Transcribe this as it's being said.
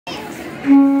This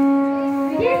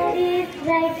is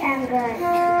right angle.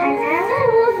 An angle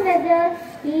whose measure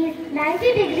is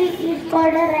 90 degrees is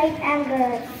called a right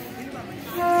angle.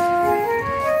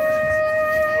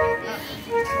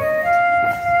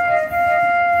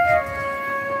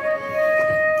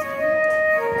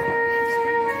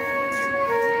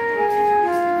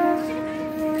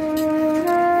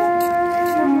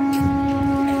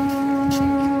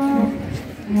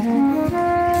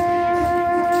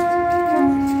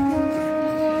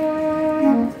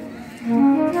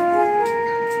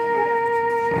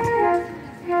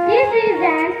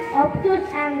 Obtuse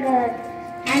angle.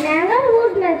 An angle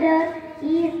whose measure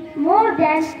is more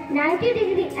than 90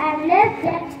 degrees and less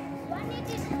than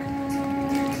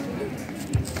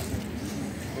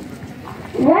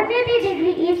 180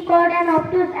 degrees is called an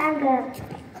obtuse angle.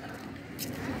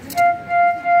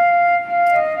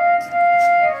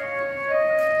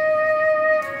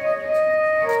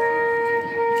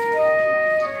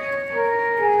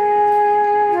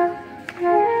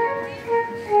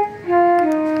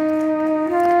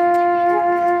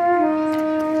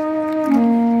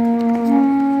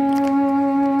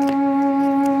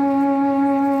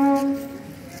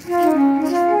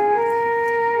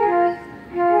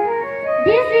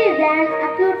 This is an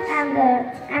acute angle.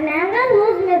 An angle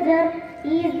whose measure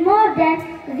is more than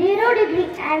 0 degree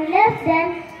and less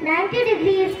than 90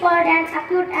 degrees is called an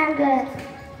acute angle.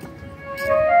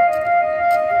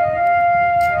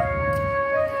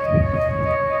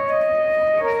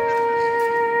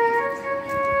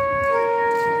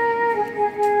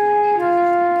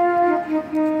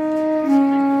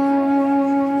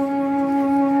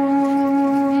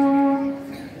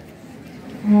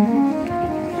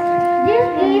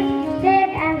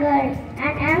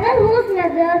 An angle whose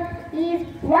measure is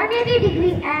 180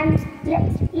 degrees and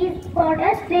is called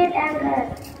a straight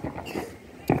angle.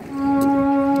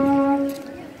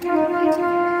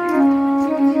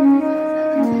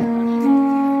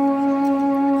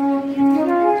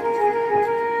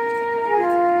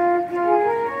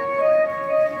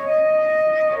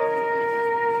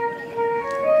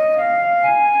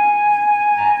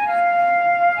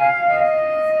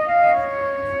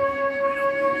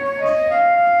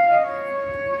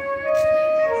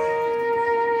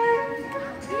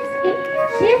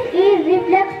 This is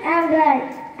reflex angle.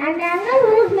 An angle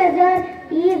whose measure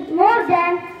is more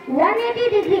than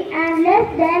 180 degrees and less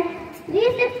than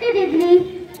 360 degrees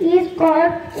is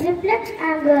called reflex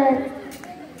angle.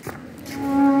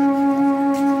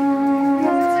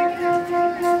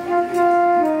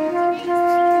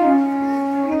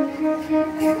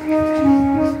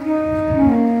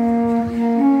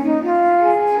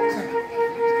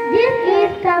 This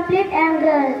is complete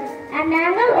angle. An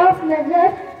angle of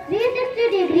measure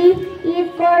 360 degrees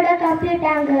is called a complete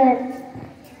angle.